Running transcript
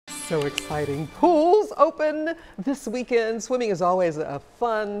So exciting. Pools open this weekend. Swimming is always a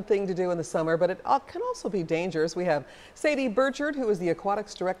fun thing to do in the summer, but it can also be dangerous. We have Sadie Birchard, who is the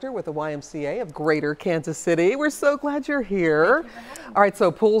Aquatics Director with the YMCA of Greater Kansas City. We're so glad you're here. All right,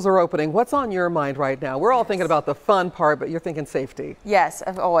 so pools are opening. What's on your mind right now? We're all thinking about the fun part, but you're thinking safety. Yes,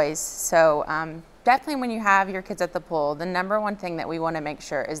 always. So definitely when you have your kids at the pool, the number one thing that we want to make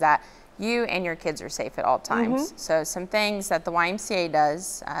sure is that you and your kids are safe at all times. So some things that the YMCA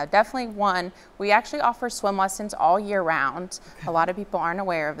does, definitely one, we actually offer swim lessons all year round. A lot of people aren't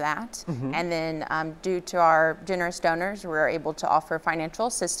aware of that. And then due to our generous donors, we're able to offer financial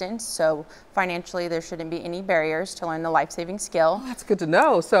assistance. So financially, there shouldn't be any barriers to learn the life-saving skill. Oh, that's good to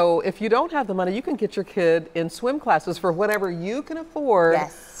know. So if you don't have the money, you can get your kid in swim classes for whatever you can afford.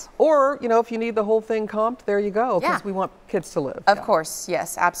 Yes. Or, you know, if you need the whole thing comped, there you go, because we want kids to live. Of course,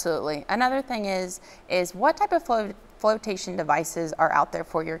 yes, absolutely. Another thing is what type of flotation devices are out there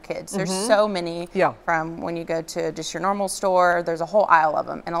for your kids. There's so many from when you go to just your normal store, there's a whole aisle of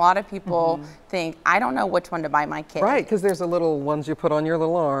them. And a lot of people think, I don't know which one to buy my kid. Right, because there's the little ones you put on your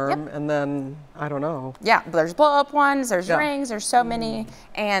little arm and then, I don't know. Yeah, there's blow up ones, there's rings, there's so many.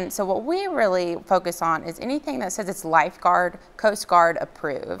 And so what we really focus on is anything that says it's lifeguard, Coast Guard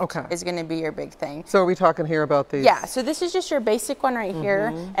approved is gonna be your big thing. So are we talking here about these? Yeah, so this is just your basic one right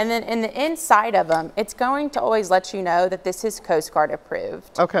here. And then in the inside of them, it's going to always let you know that this is Coast Guard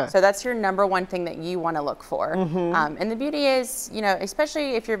approved. Okay. So that's your number one thing that you want to look for. And the beauty is, you know,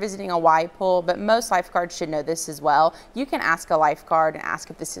 especially if you're visiting a Y pool, but most lifeguards should know this as well. You can ask a lifeguard and ask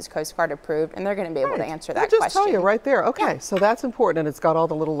if this is Coast Guard approved, and they're going to be able to answer that question. Just tell you right there. Okay, so that's important, and it's got all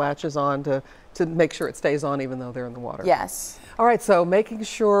the little latches on to make sure it stays on even though they're in the water. Yes. All right, so making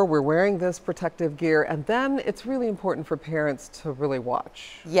sure we're wearing this protective gear, and then it's really important for parents to really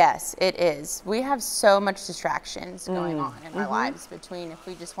watch. Yes, it is. We have so much distractions going on in our lives between if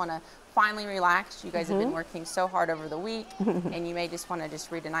we just want to finally relax. You guys have been working so hard over the week, and you may just want to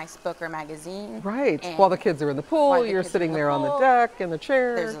just read a nice book or magazine. Right. While the kids are in the pool, you're sitting there on the deck in the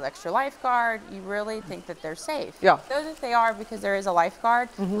chair. There's an extra lifeguard. You really think that they're safe. Yeah. Though that they are, because there is a lifeguard,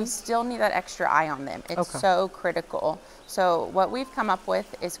 we still need that extra eye on them. It's so critical. So what we've come up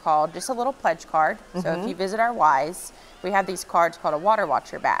with is called just a little pledge card. So if you visit our Ys, we have these cards called a Water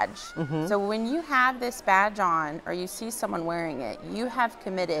Watcher badge. So when you have this badge on, or you see someone wearing it, you have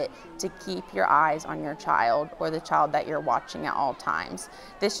committed to keep your eyes on your child or the child that you're watching at all times.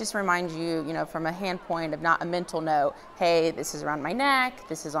 This just reminds you, you know, from a hand point of not a mental note, hey, this is around my neck,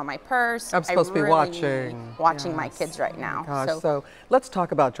 this is on my purse. I'm supposed to be watching my kids right now. Gosh, so let's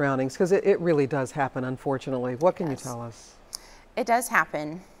talk about drownings, because it really does happen, unfortunately. What can you tell us? It does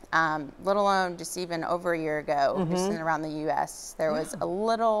happen. Let alone just even over a year ago, just in around the U.S., there was a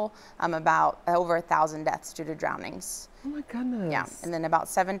little, about over 1,000 deaths due to drownings. Oh my goodness. Yeah, and then about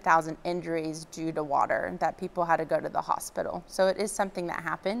 7,000 injuries due to water that people had to go to the hospital. So it is something that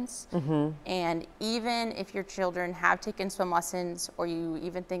happens. And even if your children have taken swim lessons, or you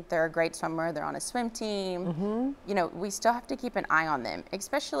even think they're a great swimmer, they're on a swim team, you know, we still have to keep an eye on them.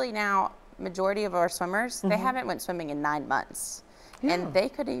 Especially now, majority of our swimmers, they haven't went swimming in 9 months. And they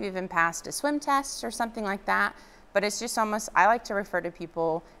could have even passed a swim test or something like that. But it's just almost, I like to refer to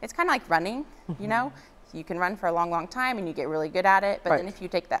people, it's kind of like running, you know? You can run for a long, long time and you get really good at it. But then if you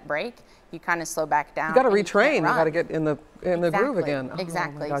take that break, you kind of slow back down. You got to retrain. You got to get in the groove again.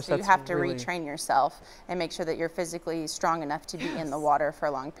 Exactly. Oh gosh, so you have to retrain yourself and make sure that you're physically strong enough to be in the water for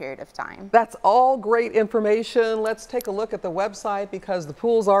a long period of time. That's all great information. Let's take a look at the website, because the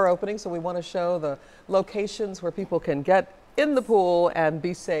pools are opening. So we want to show the locations where people can get in the pool and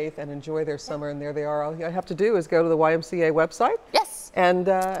be safe and enjoy their summer. And there they are. All you have to do is go to the YMCA website. Yes. And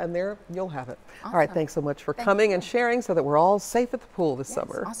there you'll have it. All right. Thanks so much for coming and sharing, so that we're all safe at the pool this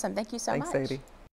summer. Awesome. Thank you so much. Thanks, Sadie.